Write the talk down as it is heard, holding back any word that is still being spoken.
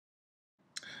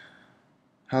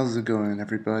How's it going,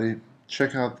 everybody?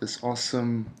 Check out this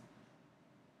awesome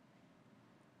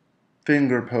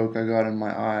finger poke I got in my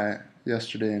eye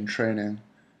yesterday in training.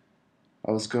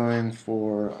 I was going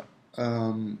for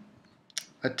a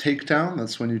takedown.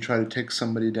 That's when you try to take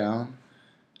somebody down.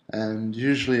 And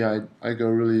usually I go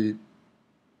really,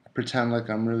 pretend like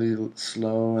I'm really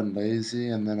slow and lazy,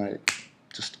 and then I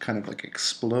just kind of like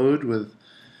explode with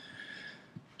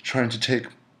trying to take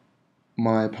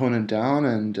my opponent down.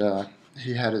 And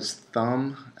he had his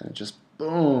thumb, and it just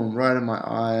boom, right in my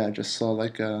eye. I just saw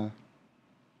like it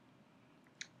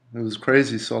was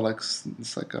crazy. So like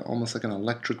it's like almost like an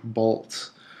electric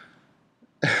bolt.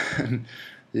 And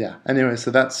yeah. Anyway,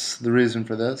 so that's the reason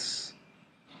for this.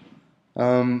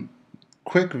 Um,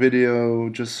 Quick video.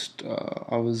 Just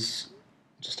I was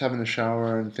just having a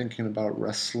shower and thinking about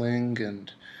wrestling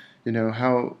and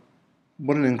how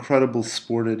what an incredible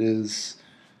sport it is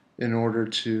in order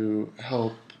to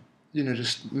help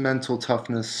just mental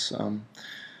toughness.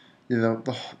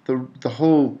 The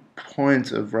whole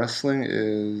point of wrestling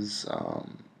is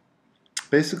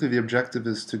basically the objective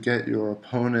is to get your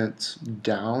opponent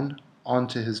down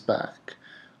onto his back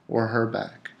or her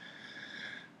back.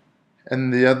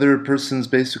 And the other person's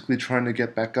basically trying to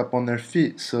get back up on their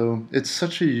feet. So it's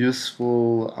such a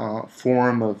useful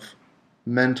form of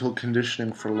mental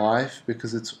conditioning for life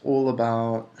because it's all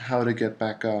about how to get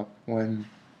back up when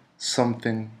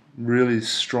something really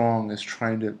strong is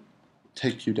trying to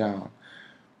take you down.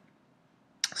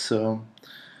 So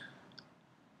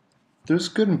there's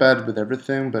good and bad with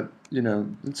everything, but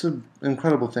it's an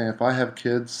incredible thing. If I have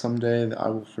kids someday, I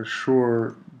will for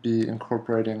sure be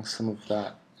incorporating some of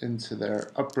that into their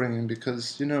upbringing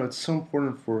because it's so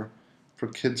important for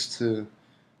kids to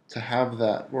have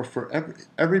that, or for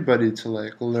everybody to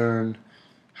like learn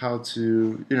how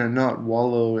to not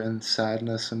wallow in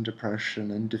sadness and depression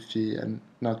and defeat and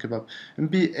not give up and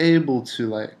be able to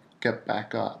like get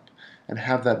back up and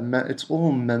have that. It's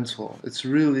all mental. It's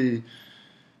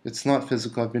not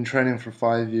physical. I've been training for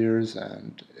 5 years,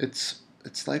 and it's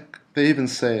like they even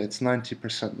say it's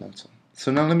 90% mental.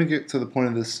 So now let me get to the point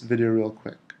of this video real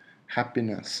quick.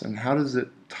 Happiness, and how does it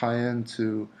tie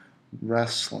into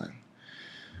wrestling?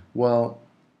 Well,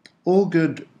 all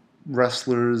good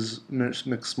wrestlers,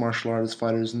 mixed martial arts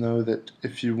fighters know that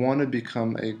if you want to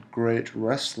become a great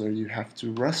wrestler, you have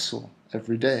to wrestle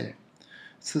every day.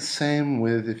 It's the same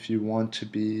with if you want to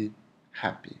be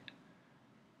happy.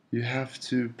 You have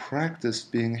to practice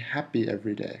being happy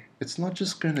every day. It's not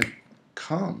just going to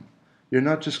come. You're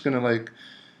not just going to like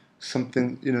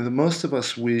something, the most of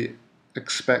us, we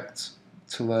expect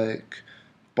to like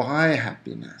buy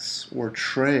happiness or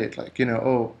trade, like,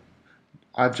 oh,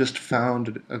 I've just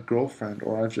found a girlfriend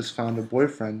or I've just found a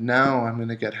boyfriend. Now I'm going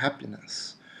to get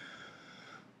happiness.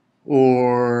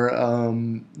 Or,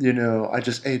 I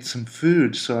just ate some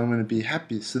food, so I'm going to be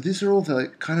happy. So these are all the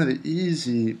like kind of the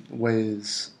easy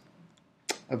ways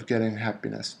of getting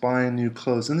happiness, buying new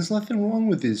clothes. And there's nothing wrong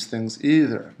with these things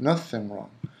either. Nothing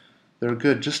wrong. They're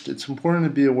good. Just it's important to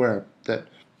be aware that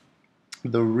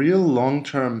the real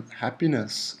long-term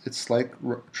happiness, it's like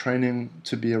training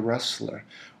to be a wrestler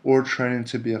or training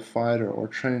to be a fighter or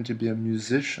training to be a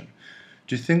musician.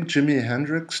 Do you think Jimi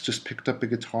Hendrix just picked up a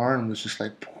guitar and was just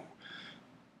like,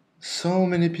 so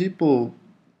many people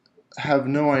have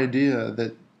no idea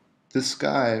that this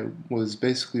guy was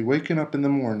basically waking up in the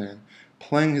morning,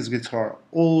 playing his guitar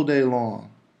all day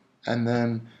long, and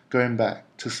then going back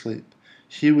to sleep.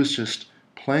 He was just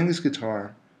playing his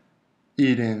guitar,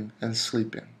 eating, and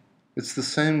sleeping. It's the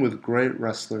same with great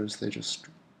wrestlers,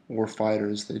 or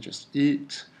fighters, they just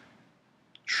eat,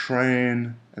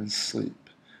 train, and sleep.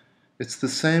 It's the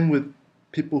same with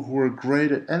people who are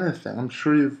great at anything. I'm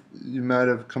sure you might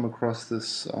have come across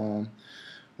this.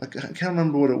 I can't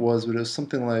remember what it was, but it was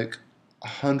something like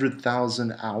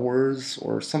 100,000 hours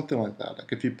or something like that.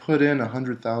 Like if you put in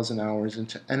 100,000 hours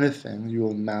into anything, you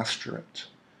will master it.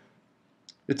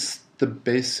 It's the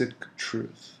basic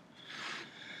truth.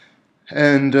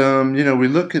 And we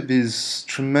look at these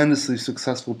tremendously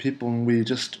successful people, and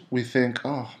we think,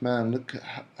 oh man, look,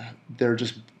 they're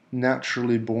just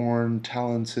naturally born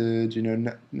talented,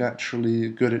 naturally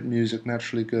good at music,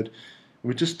 naturally good.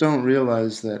 We just don't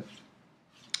realize that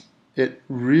it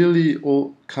really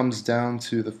all comes down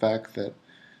to the fact that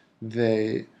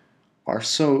they are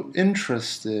so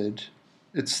interested.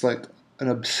 It's like an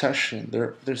obsession.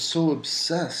 They're so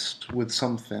obsessed with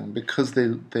something because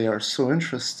they are so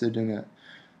interested in it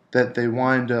that they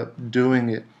wind up doing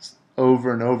it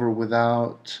over and over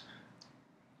without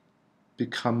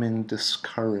becoming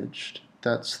discouraged.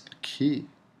 That's the key.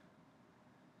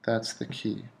 That's the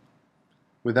key.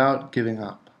 Without giving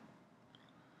up.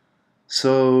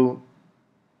 So,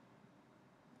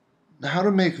 how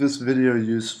to make this video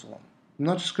useful? I'm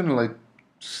not just gonna like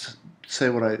say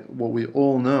what we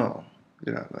all know,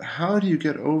 but how do you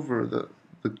get over the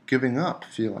giving up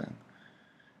feeling?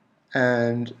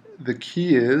 And the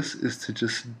key is to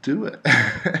just do it.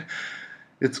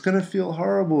 It's gonna feel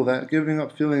horrible. That giving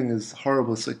up feeling is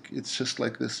horrible. It's just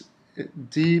like this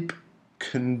deep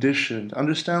conditioned.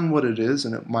 Understand what it is,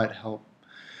 and it might help.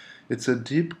 It's a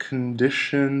deep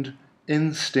conditioned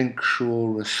instinctual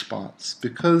response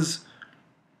because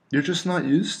you're just not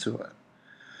used to it.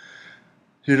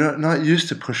 You're not used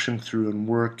to pushing through and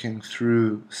working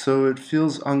through, so it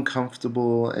feels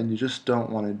uncomfortable and you just don't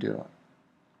want to do it.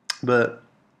 But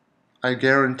I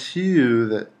guarantee you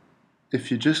that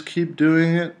if you just keep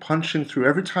doing it, punching through,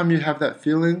 every time you have that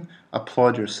feeling,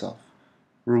 applaud yourself.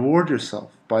 Reward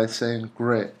yourself by saying,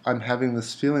 great, I'm having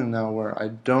this feeling now where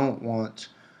I want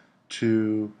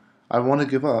to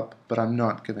give up, but I'm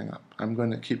not giving up. I'm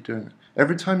going to keep doing it.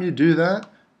 Every time you do that,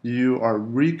 you are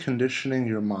reconditioning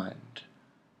your mind.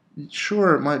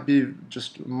 Sure, it might be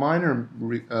just minor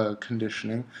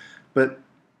conditioning, but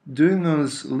doing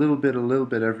those a little bit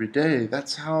every day,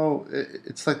 that's how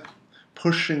it's like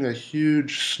pushing a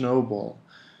huge snowball.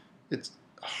 It's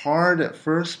hard at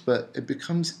first, but it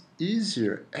becomes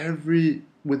easier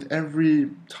with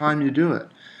every time you do it.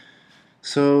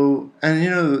 So, and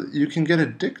you can get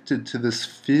addicted to this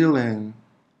feeling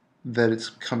that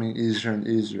it's becoming easier and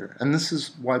easier. And this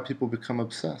is why people become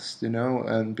obsessed,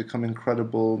 and become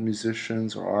incredible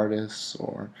musicians or artists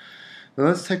But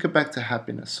let's take it back to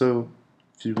happiness. So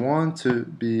if you want to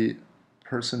be a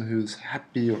person who's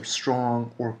happy or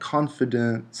strong or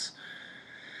confident,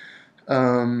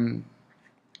 um,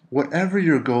 whatever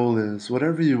your goal is,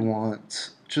 whatever you want,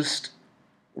 just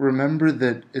remember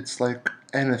that it's like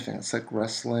anything. It's like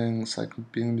wrestling, it's like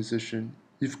being a musician.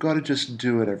 You've got to just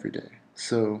do it every day.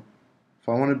 So if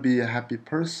I want to be a happy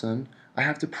person, I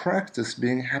have to practice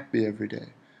being happy every day.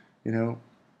 You know,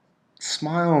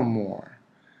 smile more.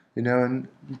 And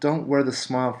don't wear the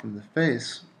smile from the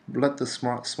face. Let the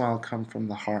smile come from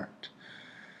the heart.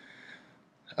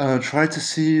 Try to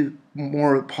see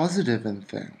more positive in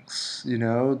things.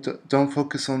 Don't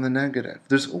focus on the negative.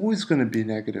 There's always going to be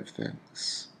negative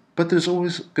things, but there's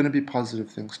always going to be positive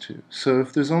things too. So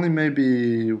if there's only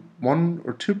maybe 1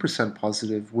 or 2%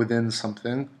 positive within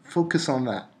something, focus on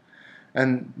that.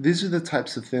 And these are the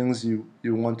types of things you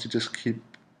want to just keep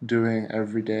doing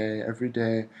every day,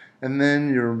 and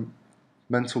then your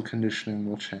mental conditioning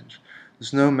will change.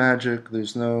 There's no magic,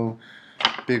 there's no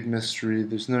big mystery,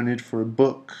 there's no need for a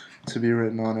book to be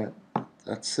written on it.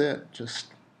 That's it.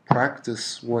 Just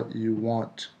practice what you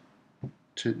want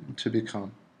to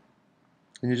become.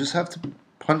 And you just have to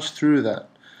punch through that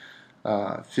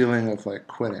feeling of like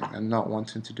quitting and not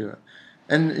wanting to do it.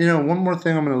 And one more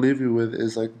thing I'm going to leave you with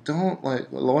is like, don't like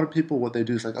a lot of people. What they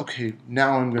do is like, okay,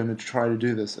 now I'm going to try to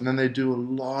do this, and then they do a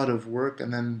lot of work,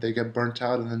 and then they get burnt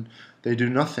out, and then they do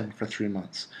nothing for 3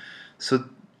 months. So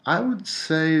I would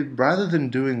say rather than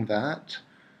doing that,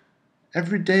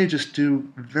 every day just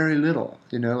do very little.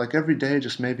 Like every day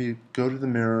just maybe go to the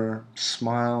mirror,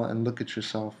 smile, and look at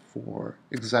yourself for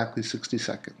exactly 60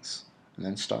 seconds, and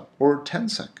then stop, or 10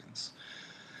 seconds.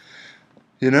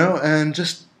 And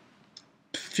just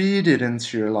feed it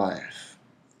into your life.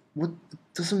 It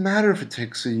doesn't matter if it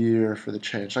takes a year for the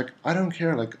change. Like, I don't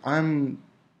care. Like, I'm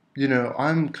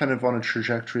kind of on a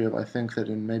trajectory of, I think that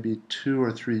in maybe 2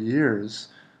 or 3 years,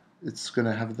 it's going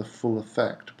to have the full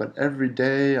effect. But every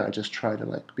day I just try to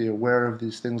like be aware of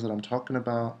these things that I'm talking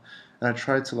about, and I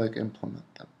try to like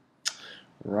implement them.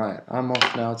 Right, I'm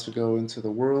off now to go into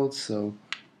the world, so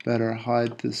better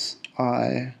hide this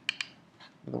eye.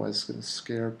 Otherwise it's going to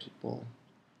scare people.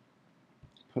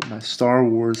 Put my Star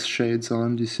Wars shades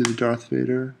on. Do you see the Darth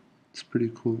Vader? It's pretty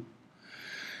cool.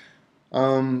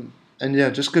 And yeah,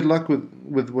 just good luck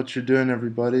with what you're doing,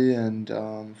 everybody, and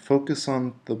focus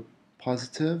on the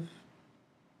positive.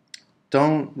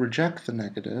 Don't reject the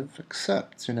negative.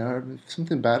 Accept. If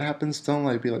something bad happens, don't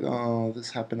like be like, oh,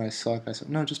 this happened, I suck.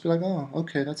 No, just be like, oh,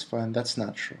 okay, that's fine, that's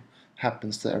natural.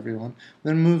 Happens to everyone.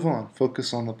 Then move on.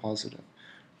 Focus on the positive.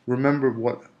 Remember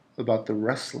what about the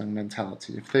wrestling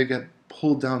mentality. If they get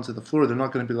pulled down to the floor, they're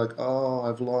not going to be like, oh,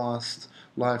 I've lost,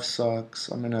 life sucks,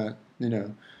 I'm going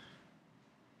to,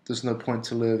 there's no point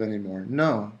to live anymore.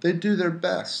 No, they do their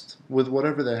best with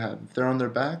whatever they have. If they're on their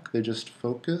back, they just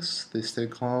focus, they stay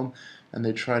calm, and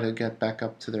they try to get back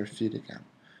up to their feet again.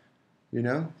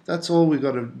 That's all we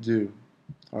got to do.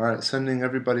 All right, sending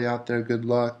everybody out there good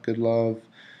luck, good love,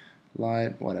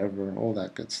 light, whatever, all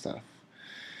that good stuff.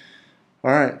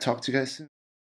 All right, talk to you guys soon.